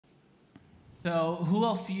So, who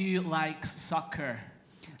of you likes soccer?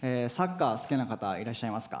 サッカー好きな方いらっしゃ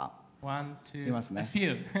いますか？ One, two, いますね。 a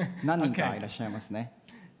few. 何人か Okay. いらっしゃいますね。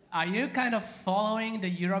Are you kind of following the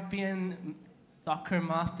European soccer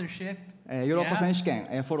mastership? ヨーロッパ選手権、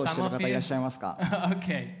フォローしている方いらっしゃいますか？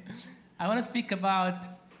 Okay. I want to speak about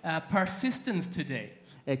persistence today.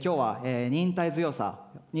 今日は、忍耐強さ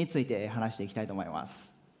について話していきたいと思いま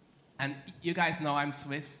す。And you guys know I'm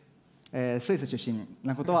Swiss. スイス出身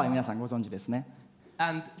なことは皆さんご存知ですね。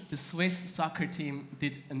And the Swiss soccer team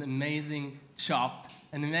did an amazing job,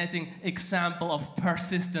 an amazing example of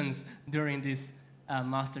persistence during this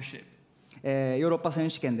mastership. ヨーロッパ選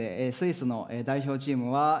手権で、スイスの、代表チー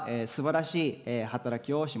ムは、素晴らしい、働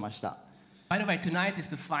きをしました。By the way, tonight is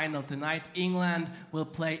the final. Tonight, England will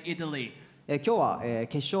play Italy. 今日は、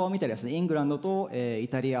決勝みたいですね。イングランドと、イ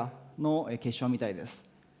タリアの、決勝みたいです。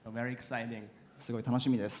So very exciting. すごい楽し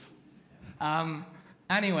みです。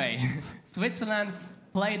Anyway, Switzerland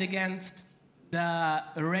played against the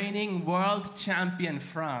reigning world champion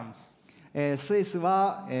France. スイス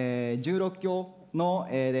は、16強の、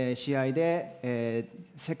試合で、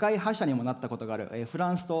世界覇者にもなったことがある、フ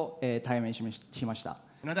ランスと、対面しました。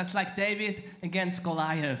You know, that's like David against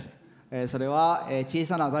Goliath. それは、小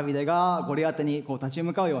さなダビデがゴリアテにこう立ち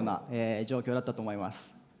向かうような、状況だったと思いま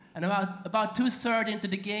す。And about 2/3 into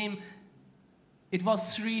the game, it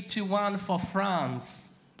was 3-1 for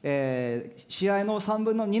France. 試合の3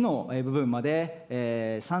分の2の部分ま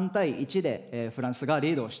で、3対1で、フランスが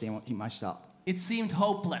リードをしていました。It seemed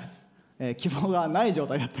hopeless. 希望がない状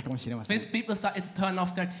態だったかもしれません。 Swiss people started to turn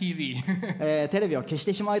off their TV. テレビを消し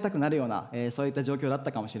てしまいたくなるような、そういった状況だっ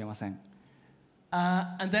たかもしれません。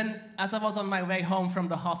And then, as I was on my way home from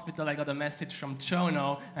the hospital, I got a message from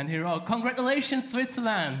Chono, and he wrote, "Congratulations,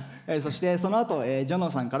 Switzerland!" そしてその後、ジョ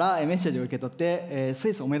ノさんからメッセージを受け取って、ス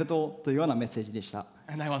イスおめでとうというようなメッセージでした。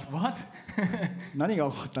And I was, "What?" 何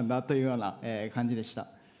が起こったんだというような、感じでした。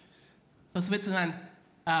So Switzerland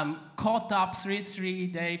caught up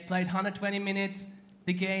 3-3. They played 120 minutes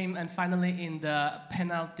the game, and finally, in the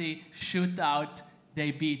penalty shootout,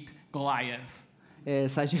 they beat Goliath.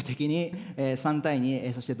 最終的に、3対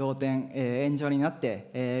2、そして同点、延長になっ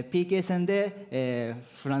て、PK 戦で、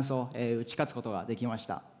フランスを、打ち勝つことができまし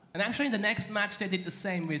た。And actually, in the next match, they did the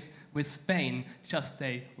same with Spain, just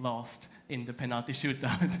they lost in the penalty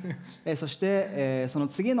shootout. そして、その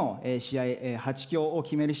次の、試合、8強を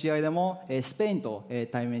決める試合でも、スペインと、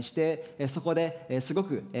対面して、そこで、すご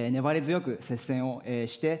く、粘り強く接戦を、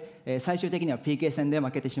して、最終的には PK 戦で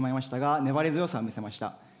負けてしまいましたが、粘り強さを見せまし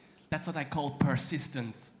た。That's what I call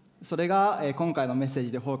persistence. それが、今回のメッセー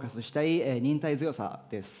ジでフォーカスしたい、忍耐強さ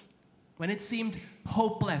です。When it seemed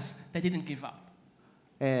hopeless, they didn't give up.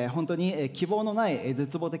 本当に、希望のない、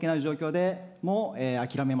絶望的な状況でも、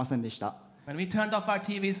諦めませんでした。When we turned off our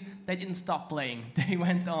TVs, they didn't stop playing. They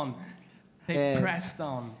went on. They pressed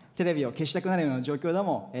on. テレビを消したくなるような状況で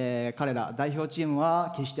も、彼ら代表チーム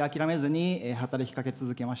は決して諦めずに、働きかけ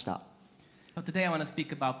続けました。So today I want to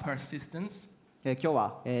speak about persistence. 今日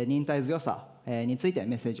は、忍耐強さ、について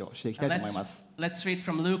メッセージをしていきたいと思います。Let's read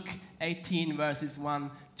from Luke 18 verses 1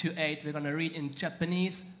 to 8. We're going to read in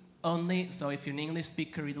Japanese only. So if you're an English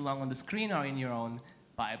speaker, read along on the screen or in your own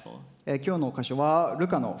Bible. 今日の箇所はル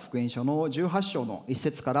カの福音書の18章の1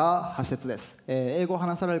節から8節です。英語を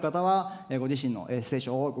話される方は、ご自身の、聖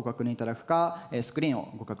書をご確認いただくか、スクリーン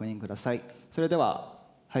をご確認ください。それでは、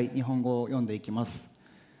はい、日本語を読んでいきます。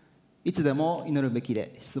いつでも祈るべき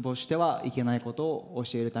で失望してはいけないことを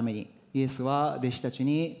教えるためにイエスは弟子たち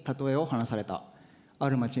に例えを話された。あ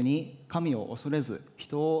る町に神を恐れず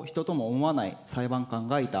人を人とも思わない裁判官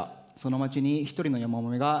がいた。その町に一人の山も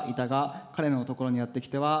めがいたが彼のところにやってき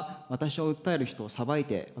ては私を訴える人を裁い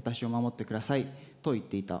て私を守ってくださいと言っ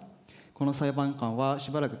ていた。この裁判官はし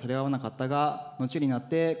ばらく取り合わなかったが後になっ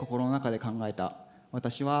て心の中で考えた。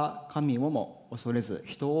私は神をも恐れず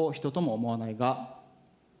人を人とも思わないが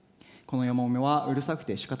この山もめはうるさく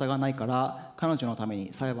て仕方がないから彼女のため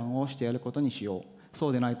に裁判をしてやることにしよう。そ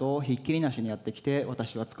うでないとひっきりなしにやってきて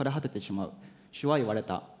私は疲れ果ててしまう。主は言われ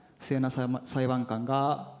た。不正な裁判官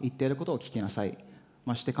が言っていることを聞きなさい。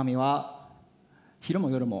まして神は昼も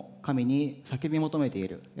夜も神に叫び求めてい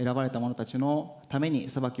る。選ばれた者たちのために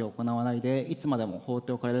裁きを行わないでいつまでも放っ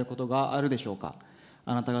ておかれることがあるでしょうか。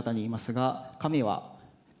あなた方に言いますが神は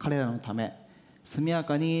彼らのため速や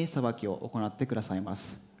かに裁きを行ってくださいま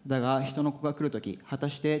す。だが人の子が来るとき、果た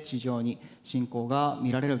して地上に信仰が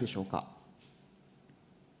見られるでしょうか。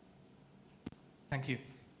Thank you.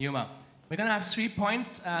 Yuma. We're going to have 3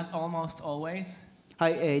 points as almost always. は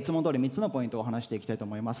い、いつも通り3つのポイントを話していきたいと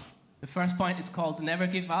思います。The first point is called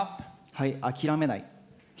Never Give Up. はい、諦めない。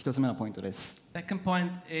1つ目のポイントです。Second point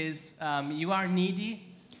is you are needy.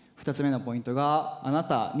 2つ目のポイントがあな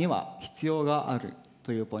たには必要がある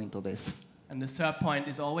というポイントです。And the third point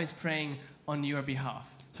is always praying on your behalf.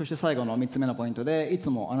 そして最後の3つ目のポイントでいつ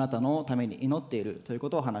もあなたのために祈っているというこ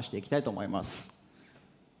とを話していきたいと思います。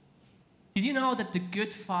Did you know that the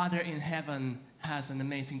good Father in heaven has an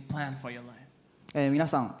amazing plan for your life? 皆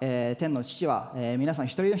さん、天の父は、皆さん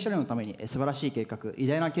一人一人のために素晴らしい計画、偉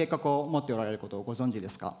大な計画を持っておられることをご存知で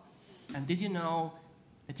すか？ And did you know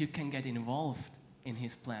that you can get involved in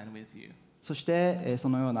His plan with you? そして、そ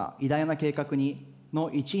のような偉大な計画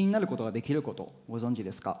の一員になることができることをご存知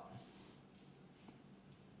ですか？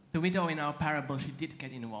 The widow in our parable, she did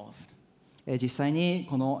get involved. 実際に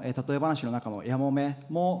この例え話の中のやもめ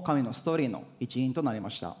も神のストーリーの一員となりま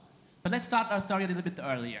した。But let's start our story a little bit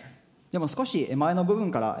earlier. でも少し前の部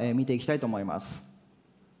分から見ていきたいと思います。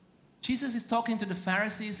Jesus is talking to the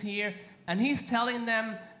Pharisees here, and he's telling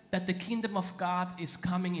them that the kingdom of God is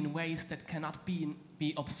coming in ways that cannot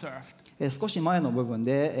be observed. 少し前の部分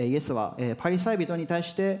でイエスはパリサイ人に対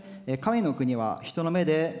して神の国は人の目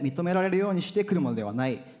で認められるようにして来るものではな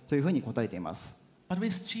いというふうに答えています。But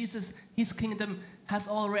with Jesus, his kingdom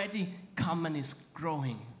has already come and is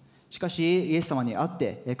growing. しかしイエス様にあっ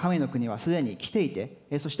て神の国はすでに来ていて、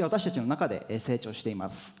そして私たちの中で成長していま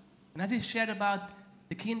す。And as he shared about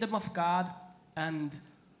the kingdom of God and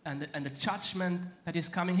the judgment that is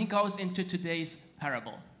coming, he goes into today's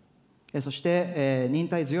parable. そして忍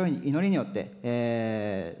耐強い祈りによっ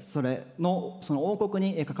てその王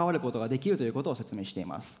国に関わることができるということを説明してい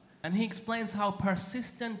ます。And he explains how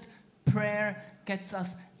persistent prayer gets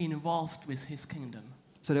us involved with his kingdom.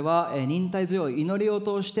 それは忍耐強い祈りを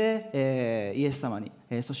通してイエス様に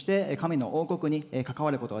そして神の王国に関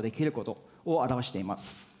わることができることを表していま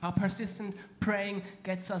す。How persistent praying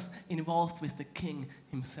gets us involved with the king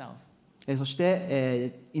himself. そし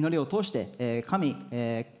て祈りを通して神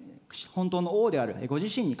本当の王であるご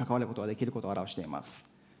自身に関わることができることを表しています。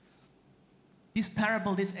This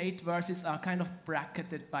parable, these 8 verses are kind of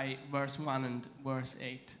bracketed by verse 1 and verse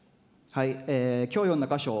 8. はい、今日読んだ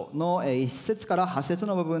箇所の1節から8節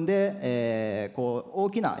の部分で、大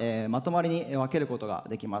きな、まとまりに分けることが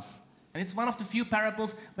できます。And it's one of the few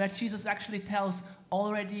parables where Jesus actually tells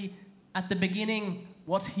already at the beginning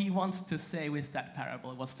what he wants to say with that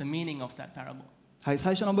parable, what's the meaning of that parable. はい、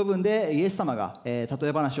最初の部分でイエス様が、例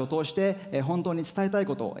え話を通して、本当に伝えたい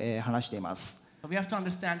ことを、話しています。So we have to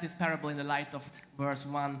understand this parable in the light of verse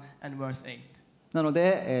 1 and verse 8. なの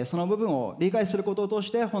で、その部分を理解することを通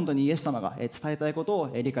して本当にイエス様が伝えたいこと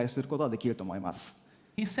を理解することができると思います。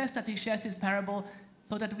He says that he shares this parable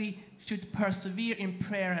so that we should persevere in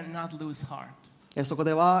prayer and not lose heart. そこ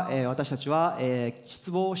では私たちは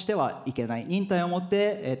失望してはいけない、忍耐を持っ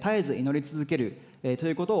て絶えず祈り続けると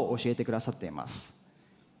いうことを教えてくださっています。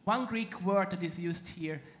One Greek word that is used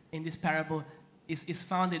here in this parable is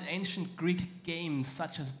found in ancient Greek games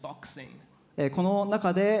such as boxing. この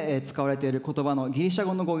中で使われている言葉のギリシャ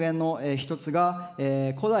語の語源の一つが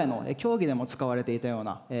古代の競技でも使われていたよう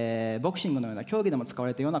なボクシングのような競技でも使わ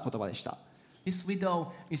れているような言葉でした。This widow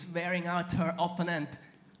is wearing out her opponent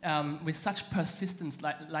with such persistence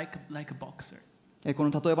like a boxer. こ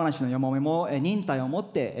の例え話のやもめも忍耐を持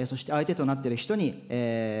ってそして相手となっている人に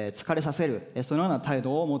疲れさせるそのような態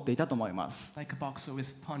度を持っていたと思います。Like a boxer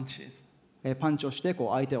with punches. パンチをして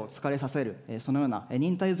相手を疲れさせるそのような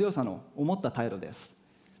忍耐強さの思った態度です。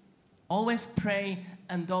Always pray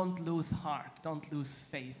and don't lose heart, don't lose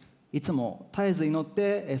faith. いつも絶えず祈っ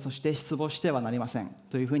てそして失望してはなりません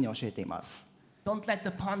というふうに教えています。Don't let the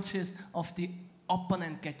punches of the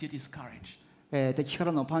opponent get you discouraged. 敵か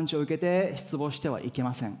らのパンチを受けて失望してはいけ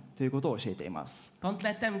ませんということを教えています。Don't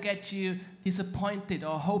let them get you disappointed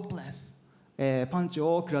or hopeless. パンチ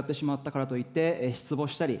を食らってしまったからといって失望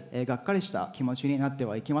したりがっかりした気持ちになって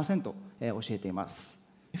はいけませんと教えています。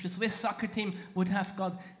If the Swiss soccer team would have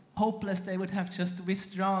got hopeless, they would have just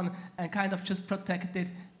withdrawn and kind of just protected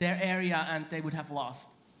their area and they would have lost.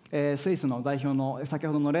 スイスの代表の先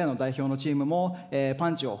ほどの例の代表のチームもパ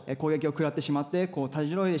ンチを攻撃を食らってしまってた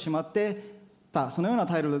じろいでしまってそのような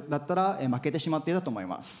態度だったら負けてしまっていたと思い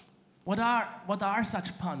ます。What are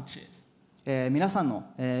such punches? 皆さんの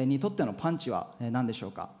にとってのパンチは何でしょ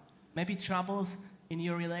うか？ Maybe troubles in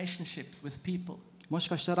your relationships with people. もし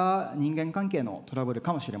かしたら人間関係のトラブル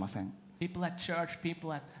かもしれません。People at church,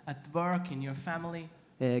 people at work, in your family.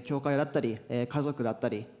 教会だったり家族だった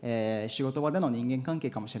り仕事場での人間関係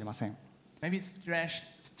かもしれません。 Maybe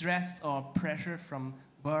stress or pressure from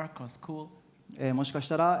work or school. もしかし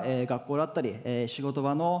たら学校だったり仕事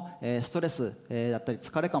場のストレスだったり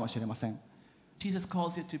疲れかもしれません。Jesus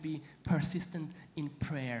calls you to be persistent in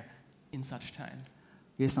prayer in such times.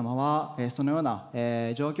 イエス様はそのような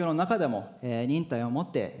状況の中でも忍耐を持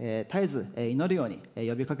って絶えず祈るように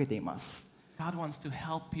呼びかけています。God wants to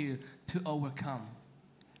help you to overcome.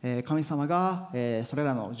 神様がそれ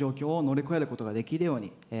らの状況を乗り越えることができるよう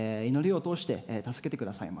に祈りを通して助けてく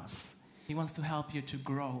ださいます。He wants to help you to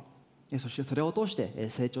grow. そしてそれを通して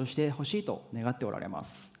成長してほしいと願っておられま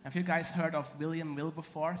す。Have you guys heard of William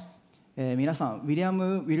Wilberforce? 皆さん、ウィリア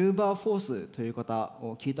ム・ウィルバーフォースという方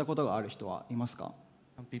を聞いたことがある人はいますか？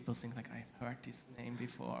 Some people think like I've heard his name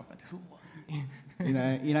before, but who was he?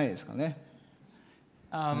 いないですかね。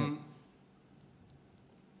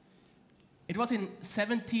It was in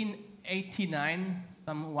 1789,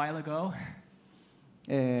 some while ago.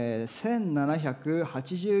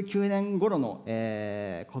 1789年頃の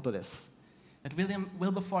ことです。That William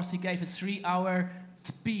Wilberforce he gave a 3-hour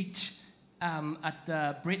speech at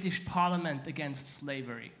the British Parliament against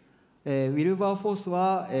slavery. ウィルバーフォース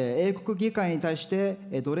は英国議会に対して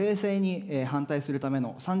奴隷制に反対するため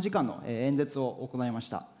の3時間の演説を行いまし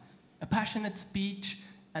た。A passionate speech,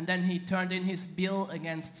 and then he turned in his bill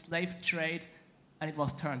against slave trade, and it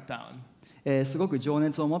was turned down. すごく情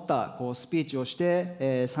熱を持ったスピーチをし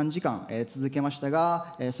て3時間続けました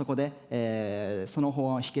が、そこでその法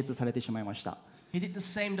案は否決されてしまいました。He did the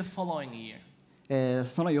same the following year.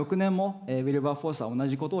 その翌年もウィルバーフォースは同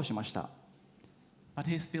じことをしました。But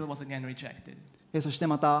his bill was again rejected. そして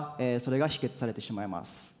またそれが否決されてしまいま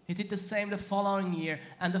す。He did the same the following year,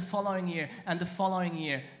 and the following year, and the following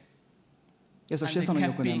year, そ and して they その kept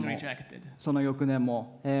翌年 being も rejected. その翌年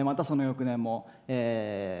もまたその翌年も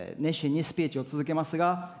熱心にスピーチを続けます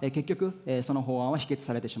が結局その法案は否決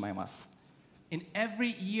されてしまいます。In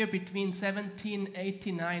every year between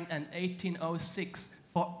 1789 and 1806,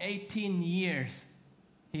 for 18 years,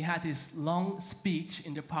 he had his long speech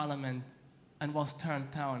in the parliament and was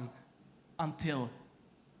turned down until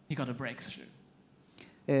he got a breakthrough.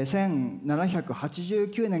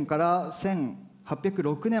 1789年から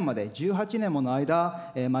1806年まで18年もの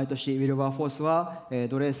間毎年ウィルバーフォースは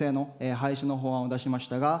奴隷制の廃止の法案を出しまし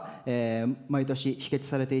たが毎年否決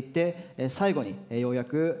されていって最後にようや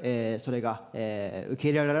くそれが受け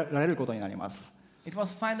入れられることになります。 It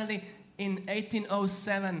was finally in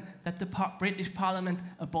 1807 that the British Parliament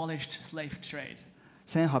abolished slave trade.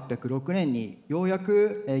 1806年にようや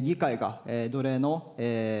く議会が奴隷の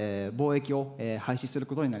貿易を廃止する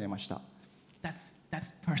ことになりました。 That's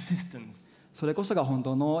persistence. それこそが本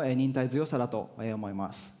当の忍耐強さだと思い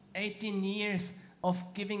ます。18 years of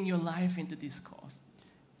giving your life into this cause.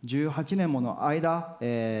 18年もの間、ウ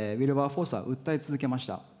ィルバーフォースは訴え続けまし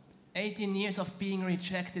た。18 years of being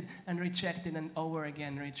rejected and rejected and over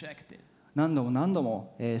again rejected. 何度も何度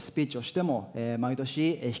もスピーチをしても毎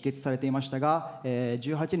年否決されていましたが、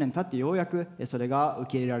18年経ってようやくそれが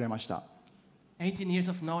受け入れられました。18 years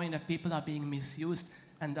of knowing that people are being misused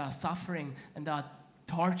and are suffering and are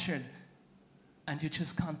tortured, and you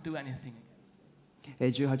just can't do anything against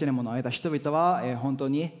it. 18年もの間、人々は本当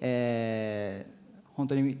に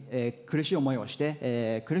苦しい思いをし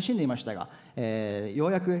て苦しんでいましたが、よ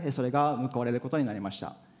うやくそれが報われることになりまし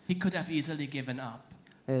た。He could have easily given up.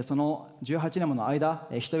 その18年もの間、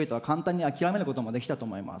人々は簡単に諦めることもできたと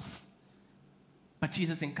思います。But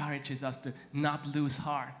Jesus encourages us to not lose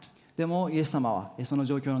heart. でもイエス様はその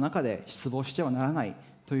状況の中で失望してはならない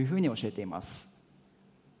というふうに教えています。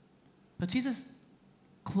So Jesus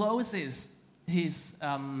closes his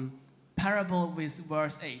parable with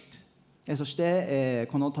verse 8. そして、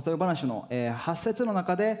この例え話の、8節の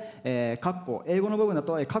中で、英語の部分だ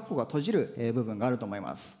と括弧が閉じる、部分があると思い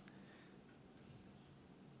ます。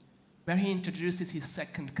Where he introduces his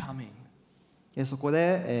second coming. そこ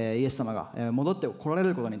で、イエス様が戻って来られ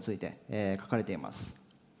ることについて、書かれています。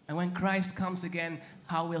And when Christ comes again,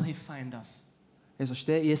 how will he find us? そし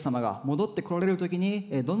てイエス様が戻って来られるときに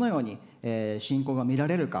どのように信仰が見ら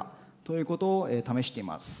れるかということを試してい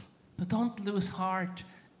ます。So don't lose heart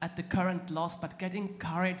at the current loss, but get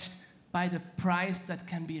encouraged by the price that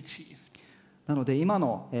can be achieved. なので今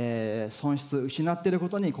の損失、失っているこ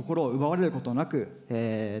とに心を奪われることなく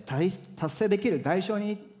達成できる代償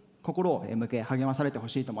に心を向け励まされてほ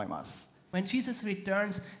しいと思います。When Jesus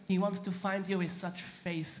returns, he wants to find you with such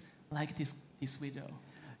faith like this widow.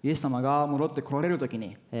 イエス様が戻って来られるとき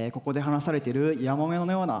に、ここで話されているヤモメ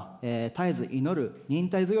のような、絶えず祈る忍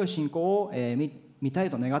耐強い信仰を、見たい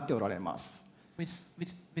と願っておられます。With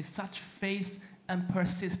such faith and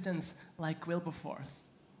persistence like Wilberforce.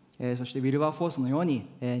 そしてウィルバーフォースのように、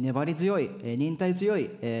粘り強い、忍耐強い、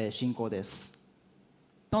信仰です。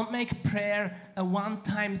Don't make prayer a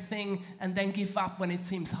one-time thing and then give up when it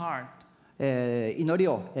seems hard. 祈り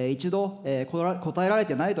を一度答えられ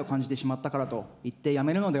てないと感じてしまったからと言ってや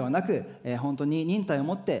めるのではなく、本当に忍耐を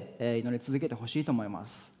持って祈り続けてほしいと思いま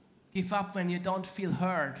す。Give up when you don't feel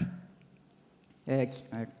heard.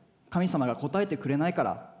 神様が答えてくれないか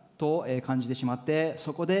らと感じてしまって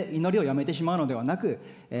そこで祈りをやめてしまうのではなく、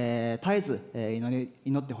絶えず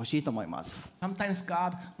祈ってほしいと思います。Sometimes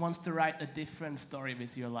God wants to write a different story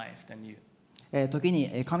with your life than you. 時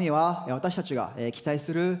に神は私たちが期待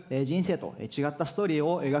する人生と違ったストーリー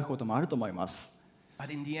を描くこともあると思います。But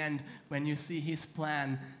in the end, when you see His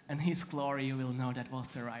plan and His glory, you will know that was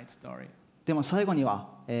the right story. でも最後には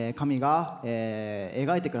神が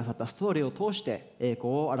描いてくださったストーリーを通して栄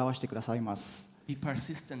光を表してくださいます。Be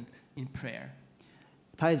persistent in prayer.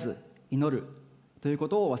 絶えず祈るというこ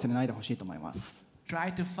とを忘れないでほしいと思います。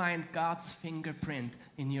Try to find God's fingerprint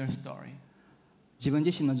in your story. 自分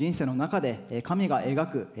自身の人生の中で神が描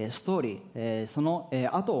くストーリー、その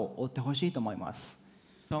後を追ってほしいと思います。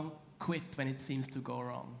Don't quit when it seems to go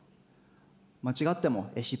wrong. 間違って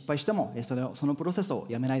も失敗してもそのプロセスを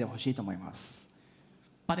やめないでほしいと思います。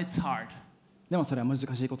But it's hard. でもそれは難し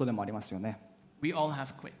いことでもありますよね。We all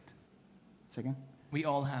have quit. Second? We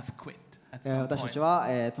all have quit at some 私たち point.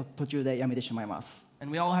 は途中でやめてしまいます。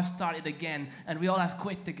And we all have started again, and we all have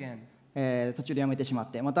quit again. 途中でやめてしま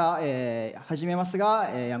ってまた始めますが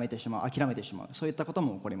やめてしまう、諦めてしまう、そういったこと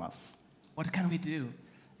も起こります。What can we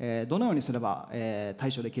do? どのようにすれば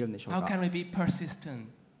対処できるんでしょう How か。 can we be persistent?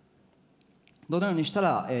 どのようにした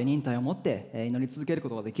ら忍耐を持って祈り続けるこ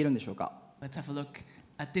とができるんでしょうか。 Let's have a look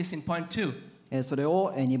at this in point 2. それ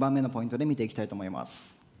を2番目のポイントで見ていきたいと思いま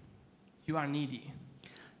す。 You are needy.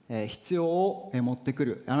 必要を持ってく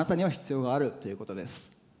る、あなたには必要があるということで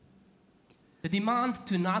す。The demand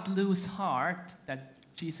to not lose heart that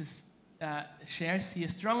Jesus shares here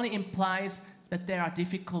strongly implies that there are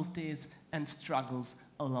difficulties and struggles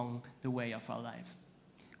along the way of our lives.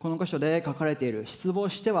 この箇所で書かれている失望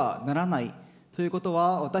してはならないということ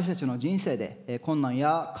は私たちの人生で困難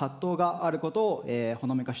や葛藤があることをほ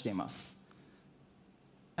のめかしています。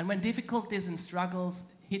And when difficulties and struggles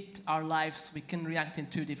hit our lives, we can react in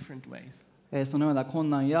two different ways. そのような困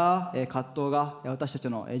難や葛藤が私たち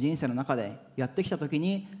の人生の中でやってきたとき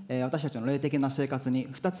に私たちの霊的な生活に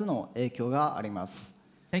2つの影響があります。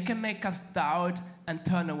They can make us doubt and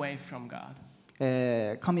turn away from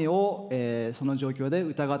God. 神をその状況で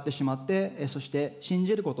疑ってしまってそして信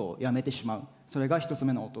じることをやめてしまう、それが1つ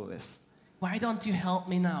目の応答です。 Why don't you help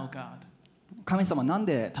me now, God? 神様なん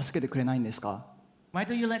で助けてくれないんですか。 Why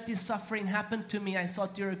do you let this suffering happen to me? I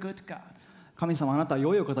thought you're a good God. 神様あなたは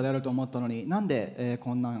良いお方であると思ったのになんで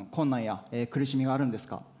困難や苦しみがあるんです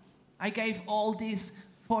か。 I gave all this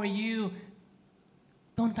for you.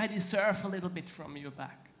 Don't I deserve a little bit from you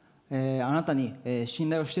back? あなたに信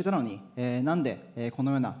頼をしていたのになんでこ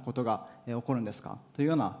のようなことが起こるんですかという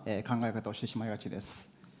ような考え方をしてしまいがちです。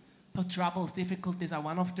 So troubles, difficulties are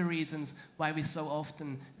one of the reasons why we so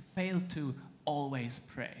often fail to always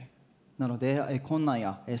pray. なので困難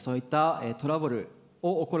やそういったトラブル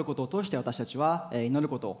を起こることを通して私たちは祈る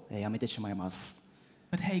ことをやめてしまいます。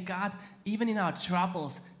 But hey, God, even in our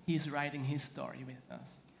troubles, He's writing His story with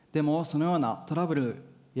us. でもそのようなトラブル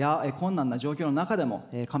や困難な状況の中でも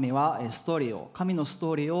神は神のス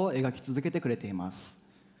トーリーを描き続けてくれています。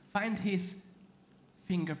 Find His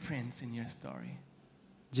fingerprints in your story.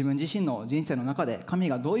 自分自身の人生の中で神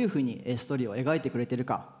がどういうふうにストーリーを描いてくれている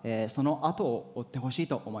か、その後を追ってほしい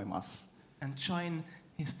と思います。 And join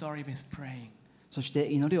His story with praying. そし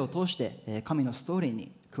て祈りを通して神のストーリー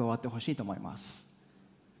に加わってほしいと思います。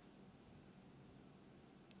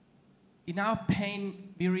 In our pain,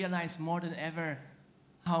 we realize more than ever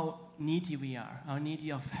how needy we are, how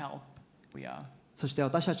needy of help we are. そして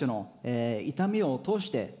私たちの痛みを通し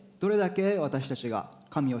てどれだけ私たちが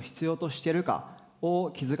神を必要としているか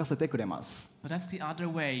を気づかせてくれます。 So that's the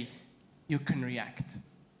other way you can react.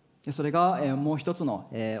 それがもう一つの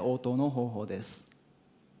応答の方法です。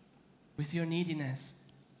 With your neediness,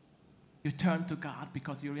 you turn to God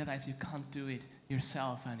because you realize you can't do it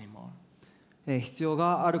yourself anymore. 必要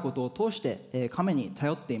があることを通して神に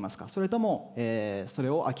頼っていますか、それともそれ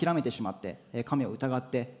を諦めてしまって神を疑っ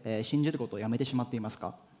て信じることをやめてしまっています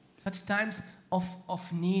か。 Such times of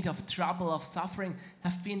need, of trouble, of suffering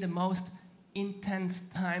have been the most intense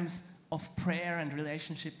times of prayer and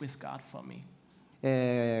relationship with God for me.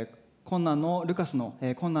 ルカスの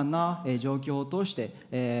困難な状況を通して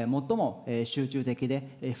最も集中的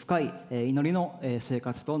で深い祈りの生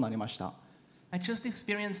活となりました。 I just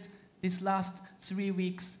experienced these last 3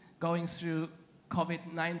 weeks going through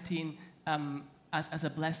COVID-19 as a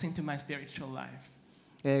blessing to my spiritual life.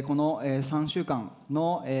 この3週間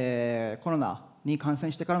のコロナに感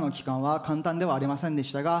染してからの期間は簡単ではありませんで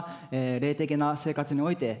したが、霊的な生活に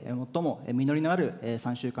おいて最も実りのある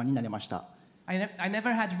3週間になりました。I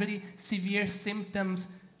never had really severe symptoms,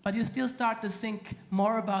 but you still start to think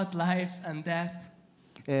more about life and death.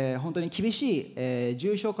 本当に厳しい、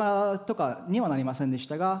重症化とかにはなりませんでし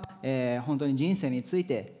たが、本当に人生につい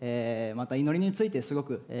て、また祈りについてすご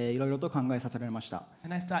く、いろいろと考えさせられました。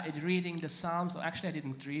And I started reading the Psalms. Or actually, I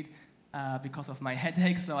didn't read because of my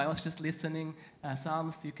headache, so I was just listening.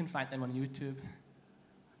 Psalms, you can find them on YouTube.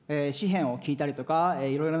 詩篇を聞いたりとか、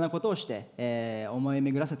いろいろなことをして、思い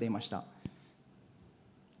巡らせていました。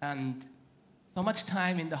And so much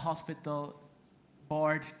time in the hospital,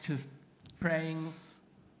 bored, just praying.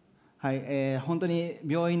 はい、本当に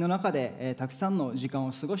病院の中で、たくさんの時間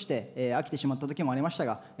を過ごして、飽きてしまった時もありました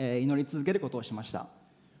が、祈り続けることをしました。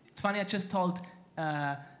It's funny, I just told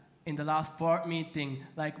in the last board meeting,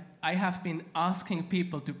 like I have been asking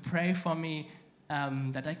people to pray for me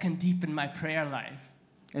that I can deepen my prayer life.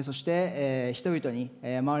 そして、人々に、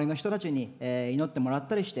周りの人たちに、祈ってもらっ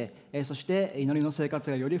たりして、そして祈りの生活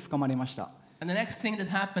がより深まりました。And the next thing that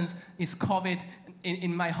happens is COVID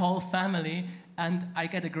in my whole family, and I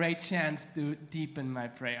get a great chance to deepen my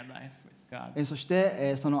prayer life with God. そし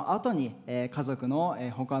て、その後に、家族の、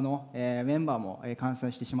他の、メンバーも、感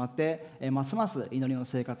染してしまって、ますます祈りの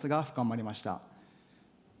生活が深まりました。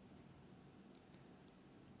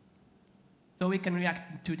So we can react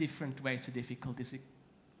in two different ways to difficulties.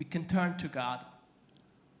 We can turn to God,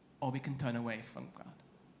 or we can turn away from God.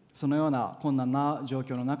 そのような困難な状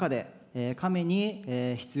況の中で、神に、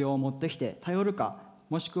必要を持ってきて頼るか、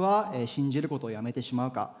もしくは、信じることをやめてしま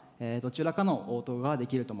うか、どちらかの応答がで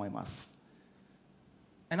きると思います。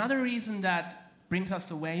Another reason that brings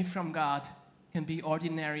us away from God can be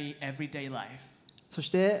ordinary everyday life. そし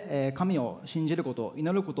て、神を信じること、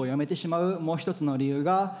祈ることをやめてしまうもう一つの理由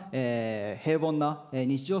が、平凡な、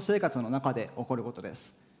日常生活の中で起こることで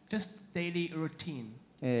す。Just daily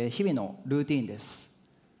routine. 日々のルーティンです。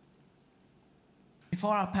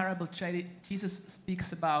Before our parable, Jesus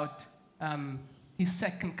speaks about his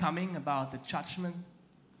second coming, about the judgment.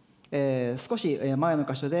 少し前の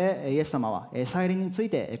箇所でイエス様は再臨につい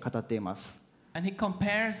て語っています。And he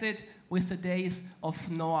compares it with the days of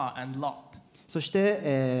Noah and Lot. そし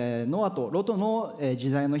て、ノアとロトの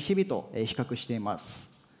時代の日々と比較しています。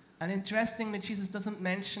And interestingly, Jesus doesn't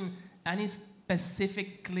mention any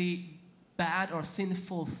specifically bad or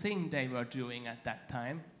sinful thing they were doing at that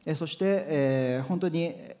time. そして、本当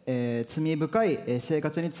に、罪深い生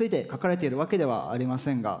活について書かれているわけではありま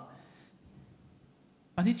せんが、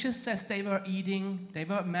But it just says they were eating, they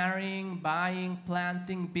were marrying, buying,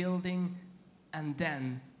 planting, building, and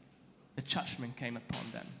then the judgment came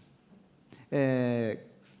upon them.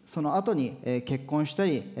 その後に、結婚した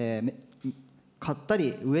り、買った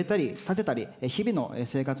り植えたり建てたり日々の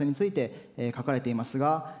生活について書かれています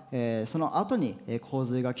が、その後に洪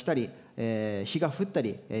水が来たり火が降った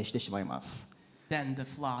りしてしまいます。 Then the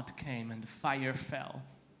flood came and the fire fell.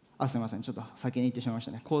 すみません、ちょっと先に言ってしまいまし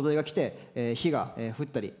たね。洪水が来て火が降っ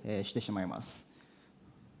たりしてしまいます。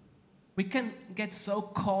 We can get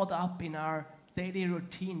so caught up in our daily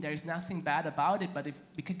routine. There is nothing bad about it, but if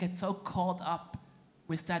we can get so caught up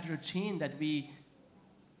with that routine that we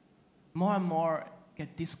more and more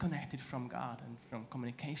get disconnected from God and from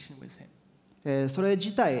communication with Him. それ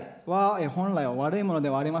自体は本来は悪いもので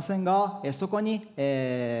はありませんが、そこにフ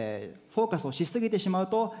ォーカスをしすぎてしまう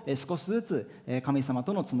と少しずつ神様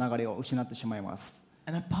とのつながりを失ってしまいます。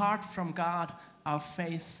 And apart from God, our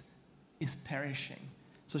faith is perishing.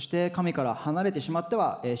 そして神から離れてしまって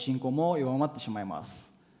は信仰も弱まってしまいま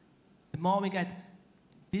す。 The more we get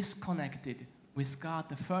disconnected with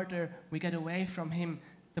God, the further we get away from Him,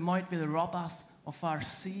 the more it will rob us of our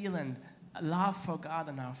zeal and love for God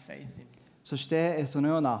and our faith in Him. そしてその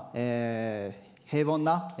ような、平凡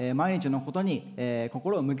な、毎日のことに、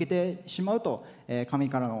心を向けてしまうと、神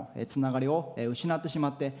からのつながりを、失ってしま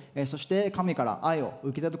って、そして神から愛を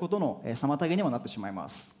受け取ることの、妨げにもなってしまいま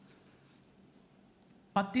す。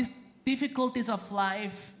But these difficulties of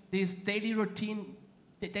life, this daily routine,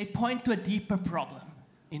 they point to a deeper problem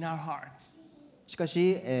in our hearts. しか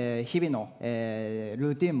し、日々の、ル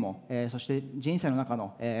ーティンも、そして人生の中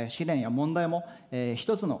の、試練や問題も、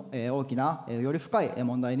一つの、大きな、より深い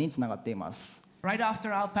問題につながっています。Right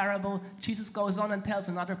after our parable, Jesus goes on and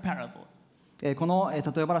tells another parable. この、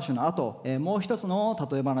例え話の後、もう一つの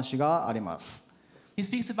例え話があります。He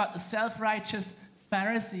speaks about the self-righteous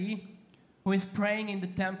Pharisee who is praying in the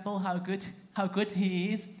temple, how good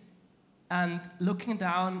he is, and looking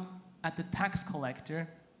down at the tax collector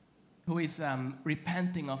who is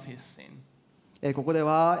repenting of his sin. ここで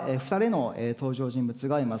は2人の登場人物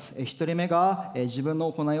がいます。1人目が自分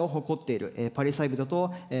の行いを誇っているパリサイ人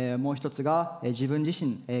と、もう一つが自分自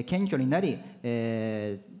身謙虚になり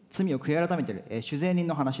罪を悔い改めている主税人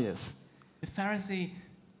の話です。The Pharisee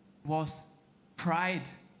was proud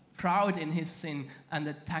in his sin,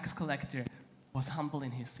 and the tax collector was humble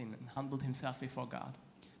in his sin and humbled himself before God.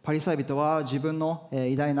 パリサイ人は自分の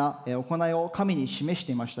偉大な行いを神に示し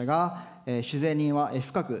ていましたが、主税人は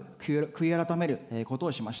深く悔い改めること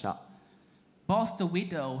をしました。Both the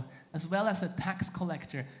widow as well as the tax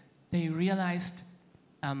collector, they realized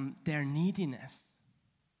their neediness.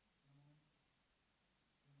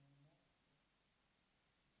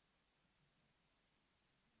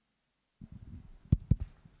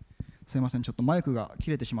 すいません、ちょっとマイクが切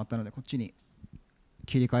れてしまったのでこっちに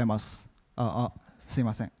切り替えます。すい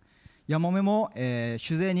ません。やもめも、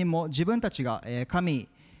主税人も自分たちが神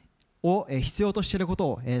を必要としているこ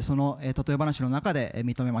とをその例え話の中で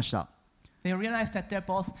認めました。They realized that they're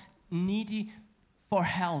both needy for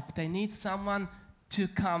help. They need someone to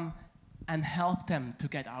come and help them to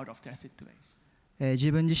get out of their situation.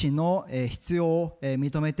 自分自身の必要を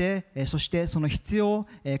認めて、そしてその必要を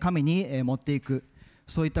神に持っていく、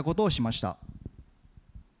そういったことをしました。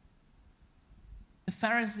The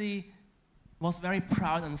Pharisee was very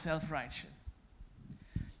proud and self-righteous.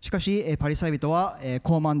 しかしパリサイ人は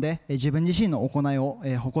傲慢で自分自身の行いを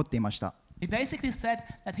誇っていました。He basically said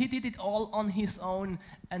that he did it all on his own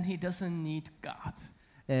and he doesn't need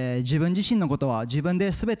God. 自分自身のことは自分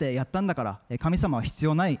で全てやったんだから神様は必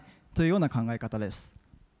要ないというような考え方です。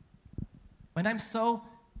When I'm so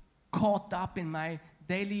caught up in my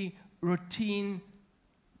daily routine,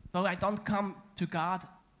 so I don't come to God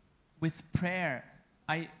with prayer,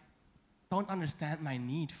 I don't understand my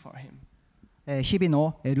need for Him. 日々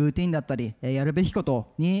のルーティンだったりやるべきこ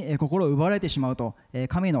とに心を奪われてしまうと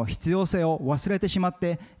神の必要性を忘れてしまっ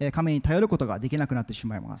て神に頼ることができなくなってし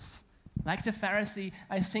まいます。Like the Pharisee,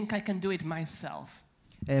 I think I can do it myself.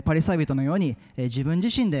 パリサイ人のように自分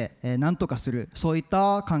自身で何とかする、そういっ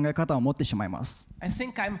た考え方を持ってしまいます。I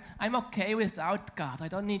think I'm okay without God. I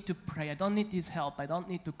don't need to pray. I don't need His help. I don't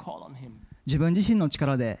need to call on Him. 自分自身の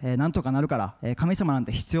力で何とかなるから神様なん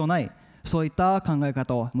て必要ない、そういった考え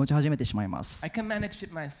方を持ち始めてしまいます。I can manage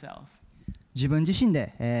it myself. 自分自身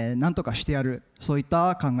で何とかしてやる、そういっ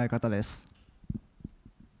た考え方です。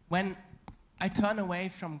When I turn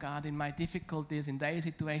away from God in my difficulties, in daily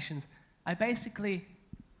situations, I basically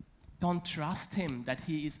don't trust Him that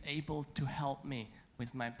He is able to help me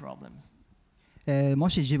with my problems. も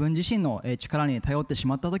し自分自身の力に頼ってし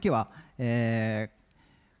まったときは、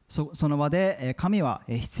その場で神は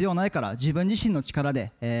必要ないから自分自身の力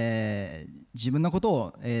で自分のこと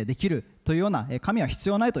をできるというような、神は必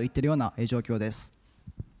要ないと言っているような状況です。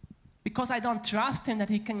Because I don't trust Him that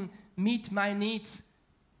He can meet my needs,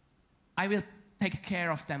 I will take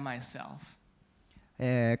care of them myself.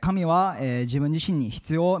 神は自分自身に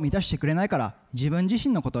必要を満たしてくれないから自分自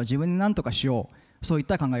身のことは自分で何とかしよう、そういっ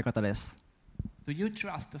た考え方です。Do you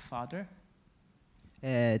trust the Father?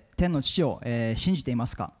 天の父を信じていま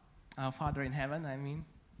すか？ Our Father in heaven, I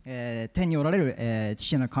mean. 天におられる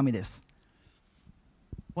父なる神です。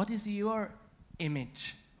What is your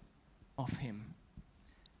image of Him?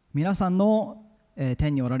 皆さんの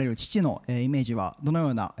天におられる父のイメージはどのよ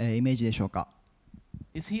うなイメージでしょうか？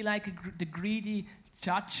 Is He like the greedy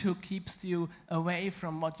judge who keeps you away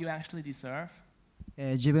from what you actually deserve?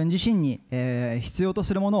 自分自身に必要と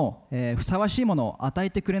するものをふさわしいものを与え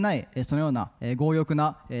てくれないそのような強欲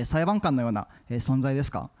な裁判官のような存在です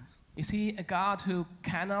か？ Is He a God who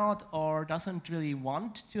cannot or doesn't really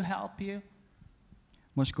want to help you?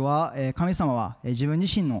 もしくは神様は自分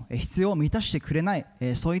自身の必要を満たしてくれない、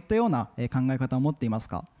そういったような考え方を持っています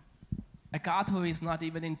か？ A God who is not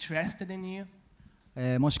even interested in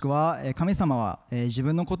you? もしくは神様は自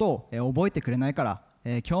分のことを覚えてくれないか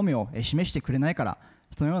ら興味を示してくれないから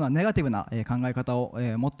そのようなネガティブな考え方を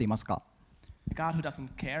持っていますか？ A God who doesn't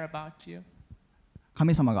care about you?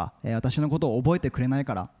 神様が私のことを覚えてくれない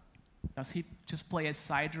から Does He just play a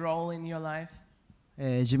side role in your life?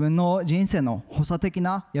 自分の人生の補佐的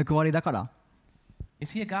な役割だから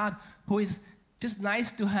Is He a God who is just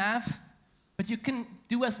nice to have, but you can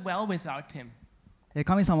do as well without Him?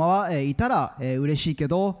 神様はいたら嬉しいけ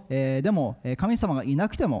どでも神様がいな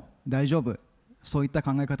くても大丈夫、そういった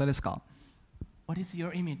考え方ですか？ What is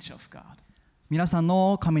your image of God? 皆さん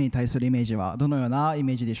の神に対するイメージはどのようなイ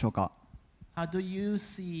メージでしょうか？ How do you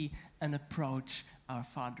see and approach our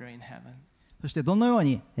Father in heaven? そしてどのよう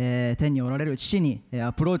に天におられる父に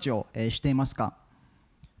アプローチをしていますか？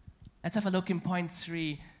 Let's have a look in point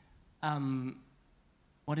 3.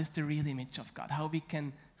 What is the real image of God?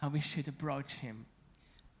 how we should approach Him.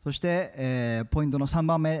 そして、ポイントの3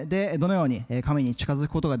番目でどのように神に近づく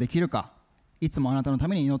ことができるか、いつもあなたのた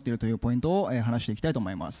めに祈っているというポイントを話していきたいと思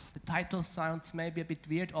います。The title sounds maybe a bit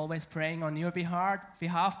weird, always praying on your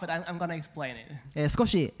behalf, but I'm going to explain it. 少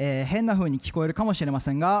し、変な風に聞こえるかもしれま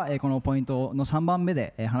せんが、このポイントの3番目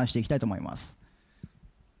で、話していきたいと思います。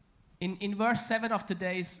In verse 7 of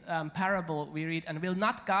today's parable, we read, "And will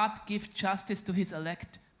not God give justice to His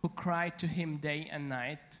elect who cry to Him day and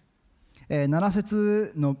night?" 7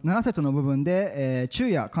節の部分で、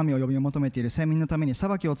昼夜神を呼び求めている選民のために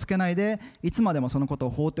裁きをつけないで、いつまでもそのことを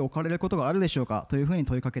放っておかれることがあるでしょうかというふうに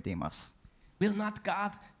問いかけています。Will not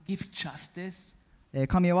God give justice?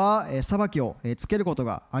 神は、裁きを、つけること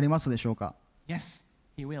がありますでしょうか。 Yes,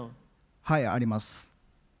 He will. はい、あります。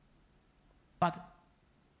But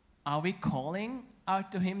are we calling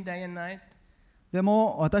out to Him day and night? で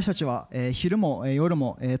も私たちは、昼も、夜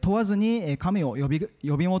も、問わずに、神を呼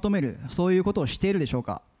び求める、そういうことをしているでしょう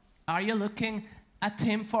か。 Are you looking at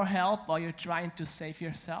Him for help, or are you trying to save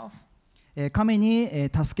yourself? 神に、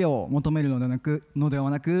助けを求めるのでは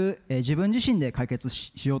なく、自分自身で解決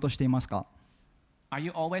しようとしていますか。 Are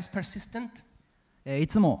you always persistent? い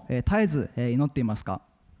つも、絶えず、祈っていますか。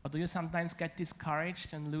 Or do you sometimes get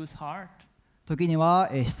discouraged and lose heart? 時には、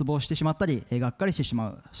失望してしまったり、がっかりしてしま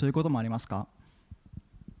う、そういうこともありますか。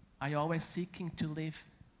 Are you always seeking to live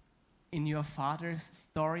in your Father's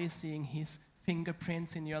story, seeing His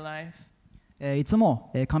fingerprints in your life? いつ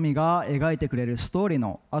も、神が描いてくれるストーリー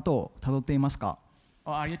の後をたどっていますか。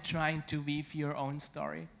 Or are you trying to weave your own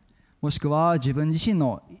story? もしくは自分自身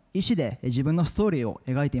の意思で自分のストーリーを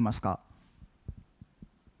描いていますか。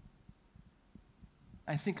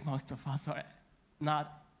 I think most of us, or not,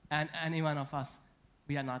 and any one of us,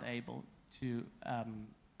 we are not able to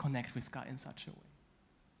connect with God in such a way.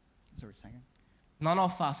 None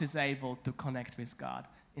of us is able to connect with God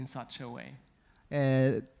in such a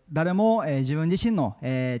way. 誰も、自分自身の、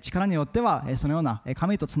力によっては、そのような、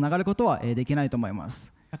神とつながることは、できないと思いま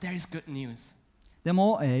す。But there is good news. で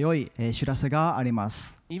も、良い、知らせがありま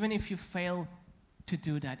す。Even if you fail to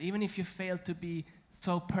do that, even if you fail to be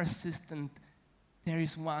so persistent, there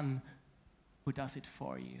is one who does it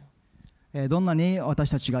for you. どんなに私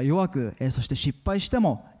たちが弱く、そして失敗して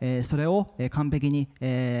も、それを完璧に、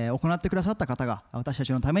行ってくださった方が私た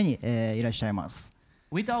ちのために、いらっしゃいます。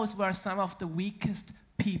Widows were some of the weakest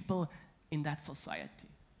people in that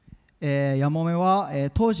society. やもめは、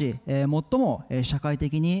当時、最も、社会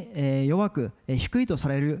的に、弱く、低いとさ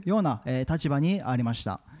れるような、立場にありまし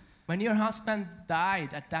た。When your husband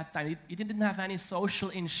died at that time, you didn't have any social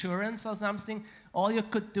insurance or something. All you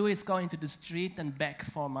could do is go into the street and beg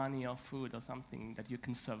for money or food or something that you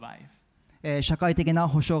can survive. 社会的な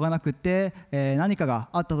保障がなくて、何かが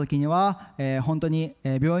あった時には、本当に、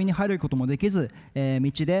病院に入ることもできず、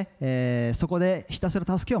道で、そこでひたす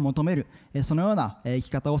ら助けを求める、そのような、生き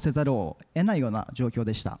方をせざるを得ないような状況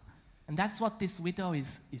でした。And that's what this widow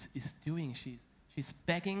is doing. She's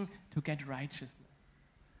begging to get righteousness.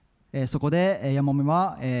 そこで、やもめ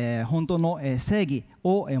は、本当の、正義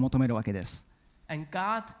を、求めるわけです。And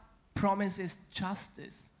God promises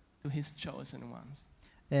justice to His chosen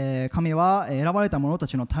ones. 神は選ばれた者た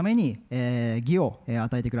ちのために、義を、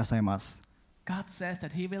与えてくださいます。God says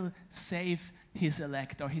that He will save His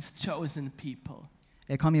elect or His chosen people.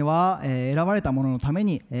 神は、選ばれた者のため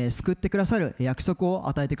に、救ってくださる約束を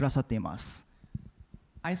与えてくださっています。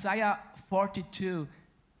Isaiah 42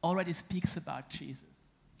 already speaks about Jesus.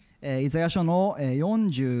 イザヤ書の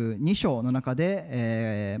42章の中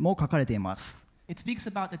で、も書かれています。It speaks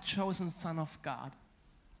about the chosen Son of God.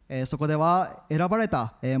 そこでは選ばれ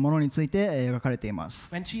たものについて描かれていま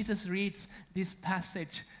す。When Jesus reads this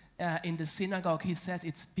passage in the synagogue, he says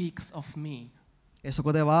it speaks of me. そ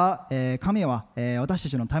こでは神は私た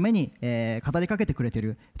ちのために語りかけてくれてい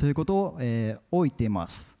るということを言っていま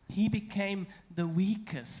す。He became the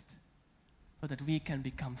weakest so that we can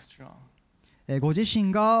become strong. ご自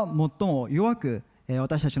身が最も弱く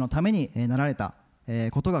私たちのためになられた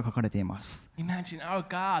ことが書かれています。Imagine our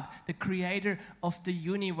God, the creator of the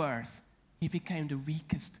universe, He became the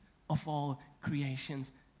weakest of all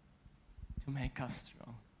creations to make us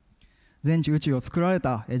strong. 全地宇宙を作られ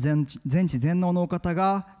た全知全能のお方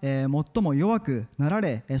が最も弱くなら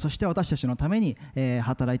れ、そして私たちのために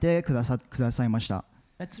働いてくださいました。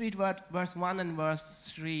Let's read verse 1 and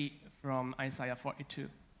verse 3 from Isaiah 42.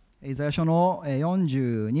 イザヤ書の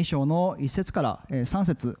42章の1節から3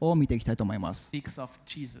節を見ていきたいと思います。Speaks of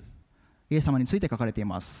Jesus. イエス様について書かれてい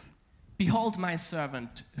ます。Behold my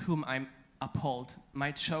servant, whom I uphold,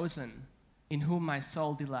 my chosen, in whom my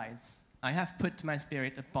soul delights. I have put my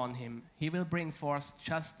spirit upon him. He will bring forth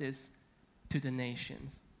justice to the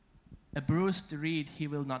nations. A bruised reed he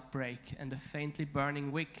will not break, and a faintly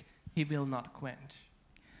burning wick he will not quench.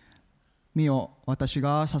 見よ、私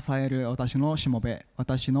が支える私のしもべ、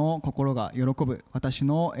私の心が喜ぶ、私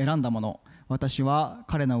の選んだもの。私は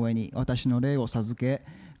彼の上に私の霊を授け、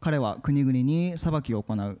彼は国々に裁きを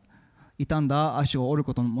行う。傷んだ足を折る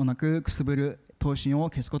こともなく、くすぶる刀身を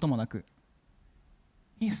消すこともなく。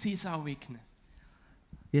He sees our weakness.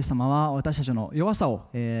 イエス様は私たちの弱さを、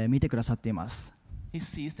見てくださっています。He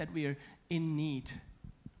sees that we are in need.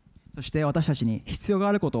 そして私たちに必要が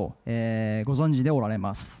あることを、ご存知でおられ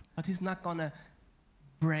ます。But he's not gonna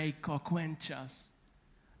break or quench us.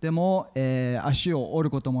 でも、足を折る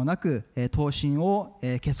こともなく、刀身を、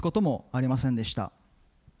消すこともありませんでした。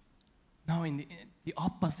No, in the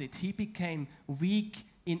opposite, he became weak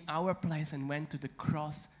in our place and went to the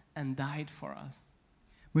cross and died for us.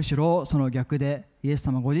 むしろその逆で、イエス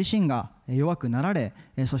様ご自身が弱くなられ、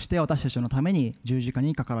そして私たちのために十字架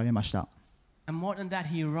にかかられました。And more than that,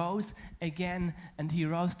 he rose again and he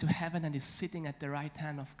rose to heaven and is sitting at the right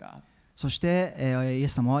hand of God. そして、イエ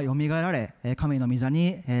ス様はよみがえられ、神の御座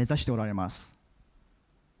に、座しておられます。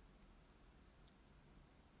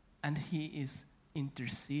And he is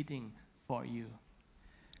interceding for you.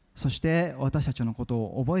 そして私たちのこと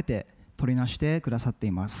を覚えて取りなしてくださって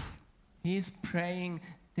います。He is praying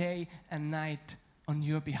day and night on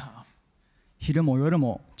your behalf. 昼も夜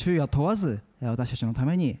も昼夜問わず私たちのた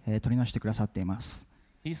めに取りなしてくださっています。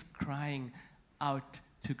He's crying out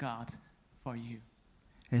to God for you.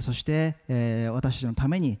 そして、私たちのた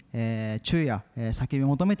めに、昼夜、叫び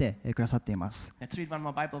求めてくださっています。Let's read one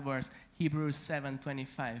more Bible verse, Hebrews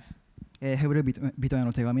 7:25. ヘブル人へ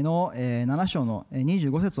の手紙の、7章の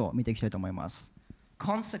25節を見ていきたいと思います。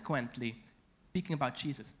Consequently, speaking about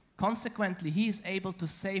Jesus, consequently, he is able to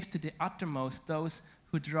save to the uttermost those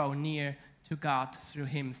who draw near to God through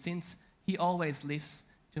him, since he always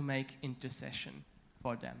lives to make intercession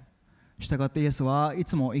for them. したがってイエスはい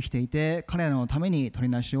つも生きていて、彼らのために取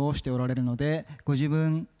りなしをしておられるので、ご自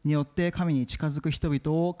分によって神に近づく人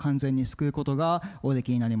々を完全に救うことがおで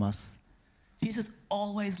きになります。Jesus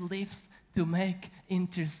always lives to make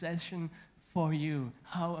intercession for you.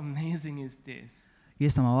 How amazing is this? イエ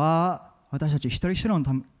ス様は私たち一人一人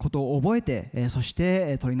のことを覚えて、そし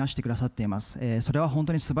て取りなしてくださっています。それは本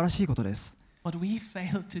当に素晴らしいことです。What we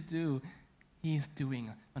fail to do, he is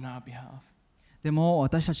doing on our behalf. でも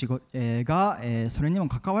私たちがそれにも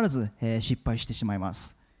かかわらず失敗してしまいま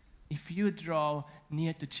す。If you draw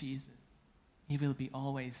near to Jesus, he will be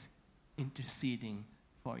always interceding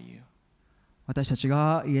for you. 私たち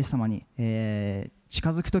がイエス様に近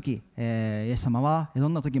づくとき、イエス様はど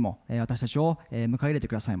んなときも私たちを迎え入れて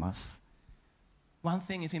くださいます。One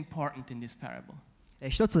thing is important in this parable.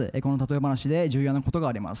 一つこの例え話で重要なことが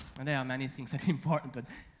あります。And there are many things that are important, but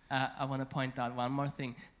I want to point out one more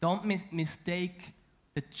thing. Don't mistake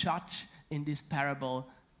the judge in this parable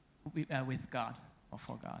with God or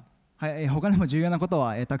for God. はい、他にも重要なこと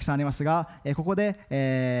はたくさんありますが、ここ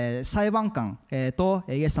で裁判官と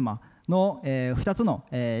イエス様の2つの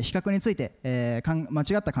比較について間違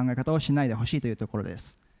った考え方をしないでほしいというところで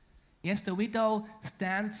す。Yes, the widow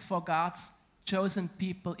stands for God's chosen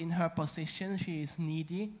people in her position. She is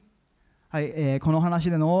needy. はい、この話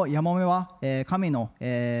でのやもめは、神の、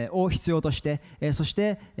を必要として、そし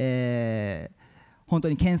て、本当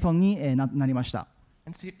に謙遜に、なりました。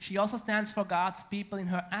And she also stands for God's people in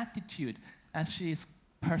her attitude as she is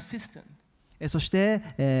persistent. そし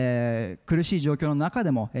て、苦しい状況の中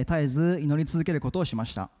でも、絶えず祈り続けることをしま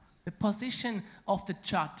した。The position of the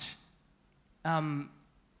judge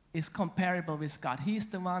is comparable with God. He is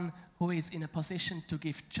the one who is in a position to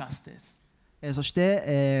give justice. そし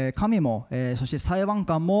て、神も、そして裁判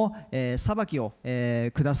官も、裁きを、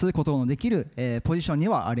下すことのできる、ポジションに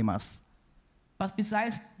はあります。But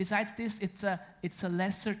besides this, it's a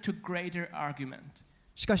lesser to greater argument.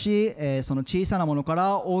 しかし、その小さなものか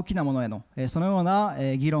ら大きなものへの、そのような、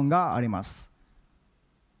議論があります。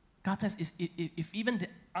God says if even the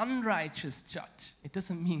unrighteous judge, it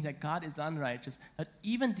doesn't mean that God is unrighteous, but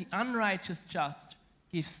even the unrighteous judge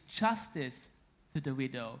gives justice to the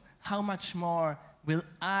widow, how much more will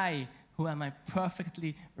I, who am I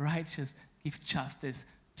perfectly righteous, give justice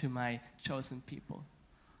to my chosen people?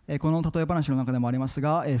 この例え話の中でもあります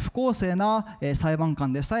が、不公正な裁判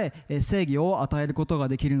官でさえ正義を与えることが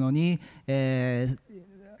できるのに、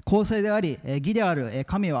公正であり義である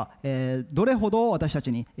神はどれほど私た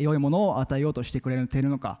ちに良いものを与えようとしてくれている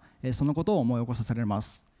のか、そのことを思い起こされま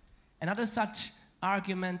す。Another such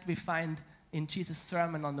argument we find in Jesus'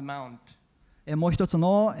 Sermon on the Mount. もう一つ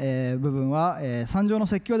の部分は山上の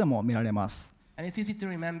説教でも見られます。And it's easy to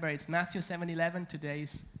remember. It's Matthew 7:11.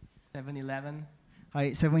 Today's 7:11. は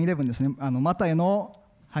い、セブンイレブンですね。マタイの、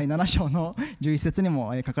はい、7章の11節に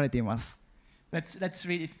も書かれています。Let's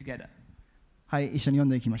read it together. はい、一緒に読ん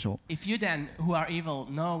でいきましょう。If you then, who are evil,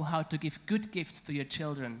 know how to give good gifts to your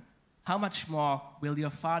children, how much more will your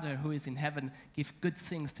Father who is in heaven give good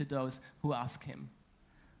things to those who ask him?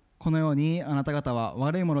 このようにあなた方は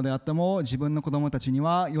悪いものであっても自分の子供たちに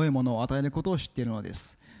は良いものを与えることを知っているので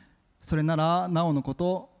す。それならなおのこ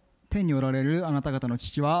と、天におられるあなた方の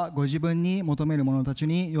父はご自分に求める者たち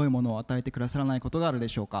に良いものを与えてくださらないことがあるで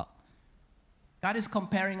しょうか。God is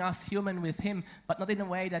comparing us human with him, but not in a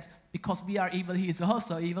way that because we are evil, he is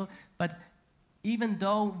also evil. But even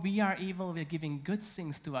though we are evil, we are giving good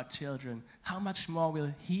things to our children. How much more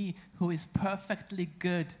will he who is perfectly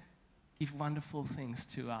good give wonderful things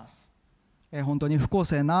to us? 本当に不公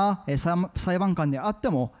正な裁判官であって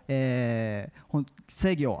も、正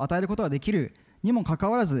義を与えることができるにもかか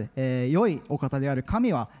わらず、良いお方である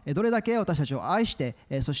神はどれだけ私たちを愛して、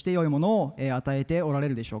そして良いものを与えておられ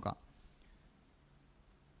るでしょうか。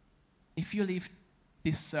If you leave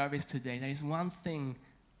this service today, there is one thing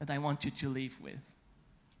that I want you to leave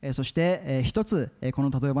with. そして一つこの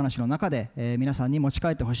例え話の中で皆さんに持ち帰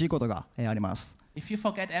ってほしいことがあります。If you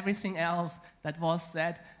forget everything else that was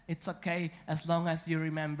said, it's okay as long as you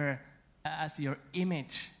remember as your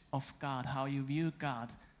image of God, how you view God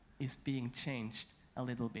is being changed a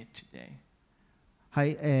little bit today. は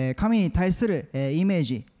い、神に対するイメー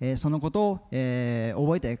ジ、そのことを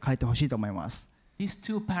覚えて帰ってほしいと思います。These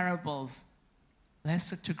two parables,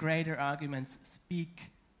 lesser to greater arguments, speak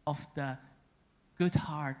of the good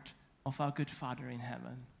heart of our good Father in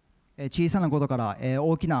heaven. 小さなことから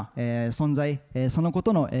大きな存在、そのこ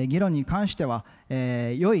との議論に関しては、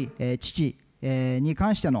良い父に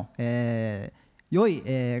関しての良い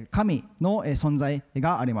神の存在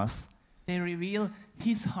があります。They reveal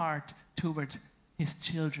his heart toward his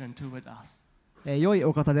children, toward us. 良い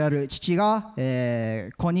お方である父が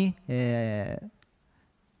子に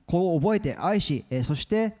子を覚えて愛し、そし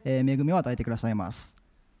て恵みを与えてくださいます。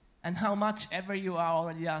And how much ever you are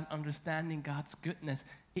already understanding God's goodness,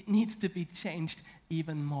 it needs to be changed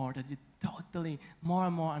even more, that you totally more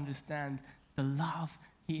and more understand the love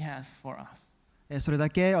He has for us. それだ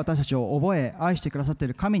け私たちを覚え愛してくださってい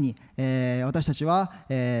る神に、私たちは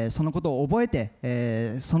そのことを覚え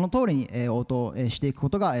て、その通りに応答していくこ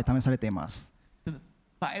とが試されています。The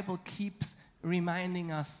Bible keeps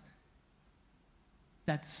reminding us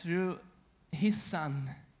that through His Son,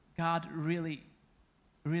 God really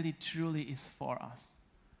truly is for us.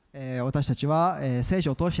 私たちは聖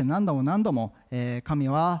書を通して何度も神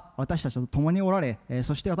は私たちと共におられ、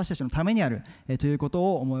そして私たちのためにあるということ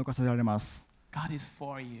を思い起こさせられます。God is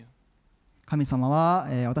for you. 神様は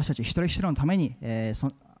私たち一人一人のために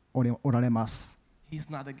おられます。He's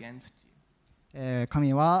not against you.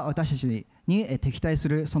 神は私たちに敵対す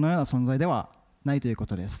るそのような存在ではないというこ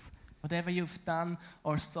とです。Whatever you've done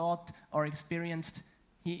or thought or experienced,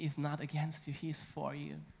 He is not against you. He is for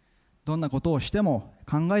you. どんなことをしても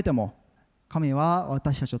考えても神は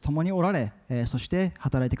私たちと共におられ、そして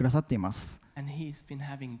働いてくださっています。And He's been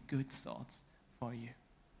having good thoughts for you.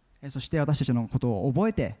 そして私たちのことを覚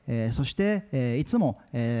えて、そしていつも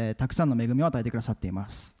たくさんの恵みを与えてくださっていま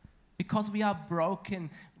す。Because we are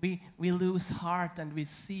broken, we lose heart and we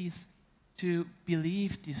cease to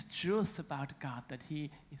believe this truth about God that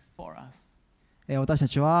He is for us. 私た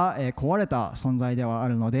ちは壊れた存在ではあ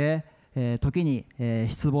るので、時に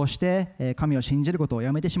失望して神を信じることを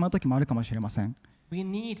やめてしまう時もあるかもしれません。We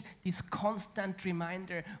need this constant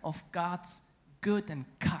reminder of God's good and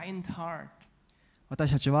kind heart.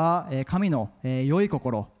 私たちは神の良い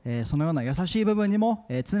心、そのような優しい部分にも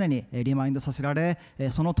常にリマインドさせられ、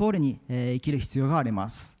その通りに生きる必要がありま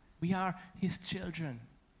す。We are His children.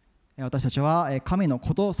 私たちは神の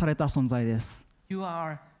子とされた存在です。You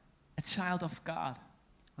are a child of God.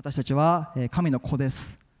 私たちは神の子で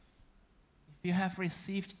す。If you have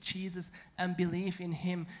received Jesus and believe in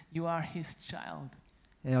Him, you are His child.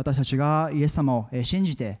 私たちがイエス様を信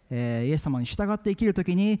じてイエス様に従って生きると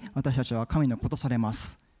きに私たちは神の子とされま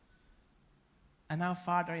す。And our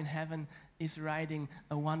Father in heaven is writing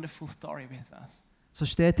a wonderful story with us. そ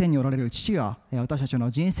して天におられる父が私たち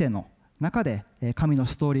の人生の中で神の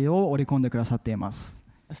ストーリーを織り込んでくださっています。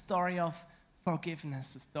A story of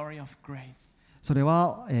forgiveness, a story of grace. それ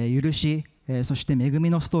は許し、そして恵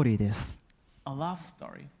みのストーリーです。A love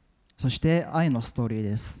story. そして愛のストーリー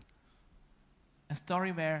です。A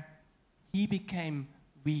story where He became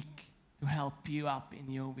weak to help you up in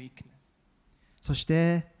your weakness. そし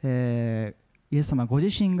て、イエス様ご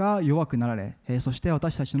自身が弱くなられ、そして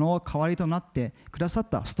私たちの代わりとなってくださっ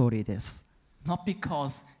たストーリーです。Not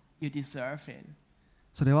because you deserve it,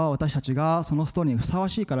 それは私たちがそのストーリーにふさわ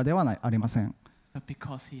しいからではありません。but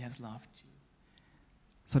because He has loved you.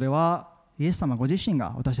 それはイエス様ご自身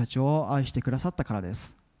が私たちを愛してくださったからで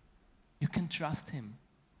す。You can trust Him.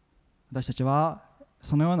 私たちは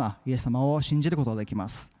そのようなイエス様を信じることができま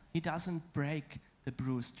す。He doesn't break the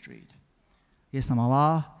bruised reed, イエス様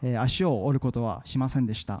は足を折ることはしません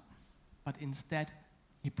でした。but instead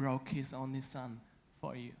He broke His only Son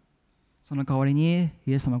for you. その代わりに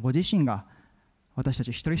イエス様ご自身が私たち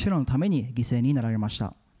一人一人のために犠牲になられまし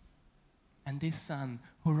た。And this Son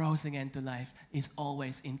who rose again to life is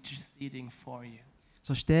always interceding for you.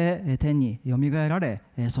 そして天によみがえられ、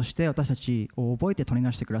そして私たちを覚えて取り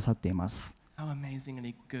なしてくださっています。How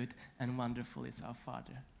amazingly good and wonderful is our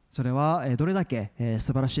Father. それはどれだけ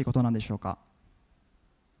素晴らしいことなんでしょうか。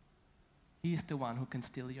He is the one who can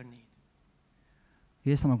still your need.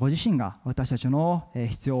 イエス様ご自身が私たちの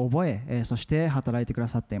必要を覚え、そして働いてくだ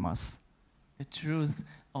さっています。The truth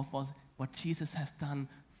of what Jesus has done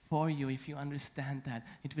for you, if you understand that,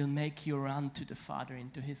 it will make you run to the Father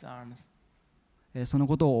into His arms. その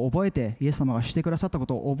ことを覚えて、イエス様がしてくださったこ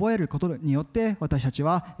とを覚えることによって、私たち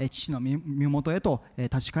は父の身元へと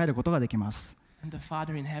立ち返ることができます。And the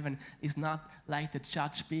Father in heaven is not like the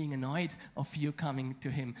judge being annoyed of you coming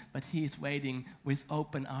to Him, but He is waiting with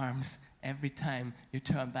open arms every time you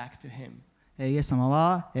turn back to Him. イエス様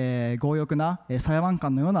は強欲な裁判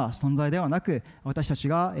官のような存在ではなく、私たち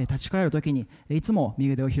が立ち返るときにいつも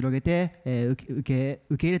右手を広げて受け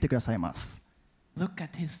入れてくださいます。Look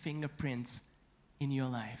at His fingerprints in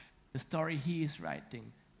your life, the story He is writing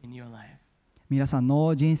in your life. 皆さん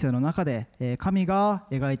の人生の中で神が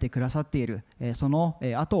描いてくださっているその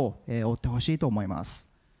後を追ってほしいと思います。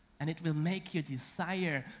And it will make you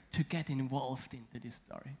desire to get involved into this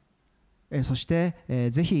story. そして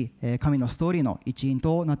ぜひ神のストーリーの一員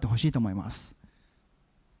となってほしいと思います。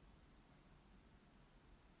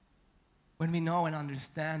When we know and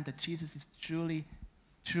understand that Jesus is truly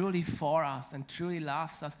for us and truly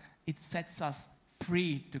loves us, it sets us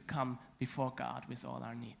free to come before God with all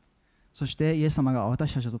our needs. そしてイエス様が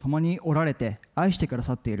私たちと共におられて愛してくだ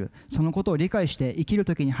さっているそのことを理解して生きる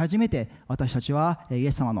ときに初めて私たちはイ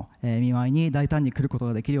エス様の御前に大胆に来ること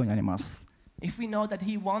ができるようになります。If we know that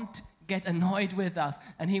He won't get annoyed with us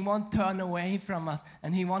and He won't turn away from us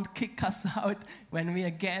and He won't kick us out when we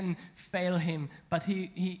again fail Him, but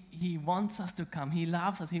He wants us to come. He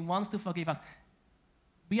loves us. He wants to forgive us.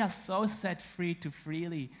 We are so set free to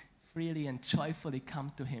freely and joyfully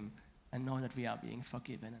come to Him and know that we are being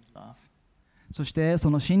forgiven and loved. そしてそ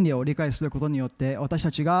の真理を理解することによって私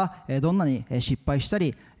たちがどんなに失敗した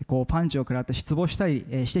りパンチを食らって失望したり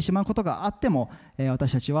してしまうことがあっても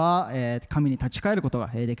私たちは神に立ち返ることが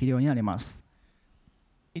できるようになります。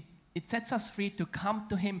It sets us free to come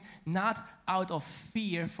to Him not out of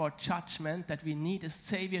fear for judgment, that we need a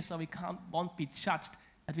Savior so we won't be judged,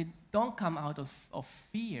 that we don't come out of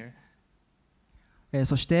fear.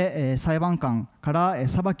 そして裁判官から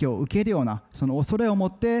裁きを受けるようなその恐れを持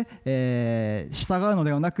って従うの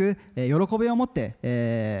ではなく喜びを持っ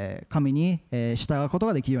て神に従うこと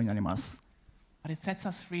ができるようになります。But it sets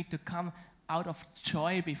us free to come out of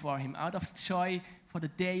joy before Him, out of joy for the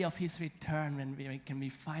day of His return when we can be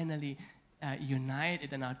finally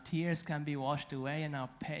united and our tears can be washed away and our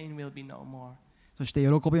pain will be no more. そして喜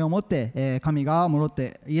びを持って神が戻っ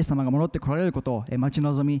てイエス様が戻って来られることを待ち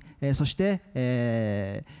望みそしてイ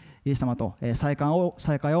エス様と再会を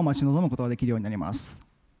待ち望むことができるようになります。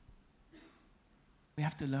We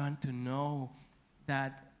have to learn to know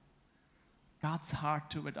that God's heart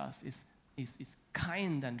toward us is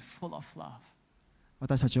kind and full of love.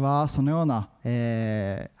 私たちはそのような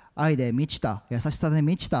愛で満ちた優しさで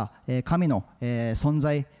満ちた神の存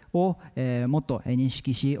在をもっと認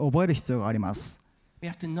識し覚える必要があります。We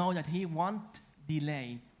have to know that He won't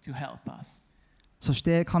delay to help us. そし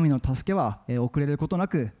て神の助けは遅れることな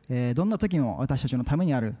くどんな時も私たちのため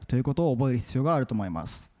にあるということを覚える必要があると思いま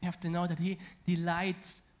す。We have to know that He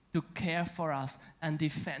delights to care for us and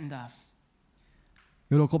defend us.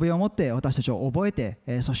 喜びを持って私たちを覚えて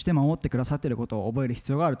そして守ってくださっていることを覚える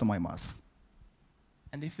必要があると思います。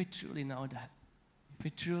And if we truly know that, if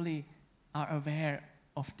we truly are aware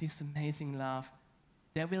of this amazing love,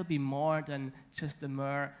 there will be more than just the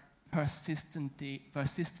mere persistency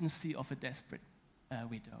of a desperate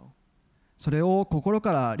widow. それを心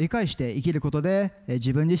から理解して生きることで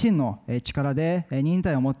自分自身の力で忍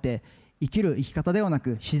耐を持って生きる生き方ではな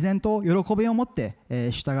く自然と喜びを持って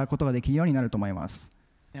従うことができるようになると思います。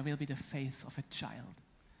There will be the faith of a child.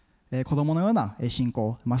 子供のような信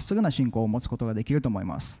仰、まっすぐな信仰を持つことができると思い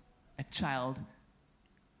ます。A child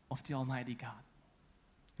of the Almighty God.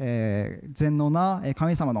 全能な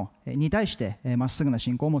神様のに対してまっすぐな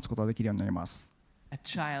信仰を持つことができるようになります。A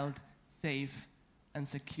child safe and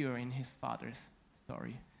secure in his father's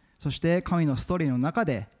story. そして神のストーリーの中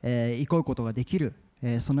で憩うことができる、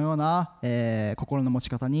そのような心の持ち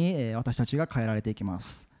方に私たちが変えられていきま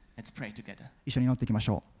す。Let's pray together. 一緒に祈っていきまし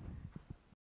ょう。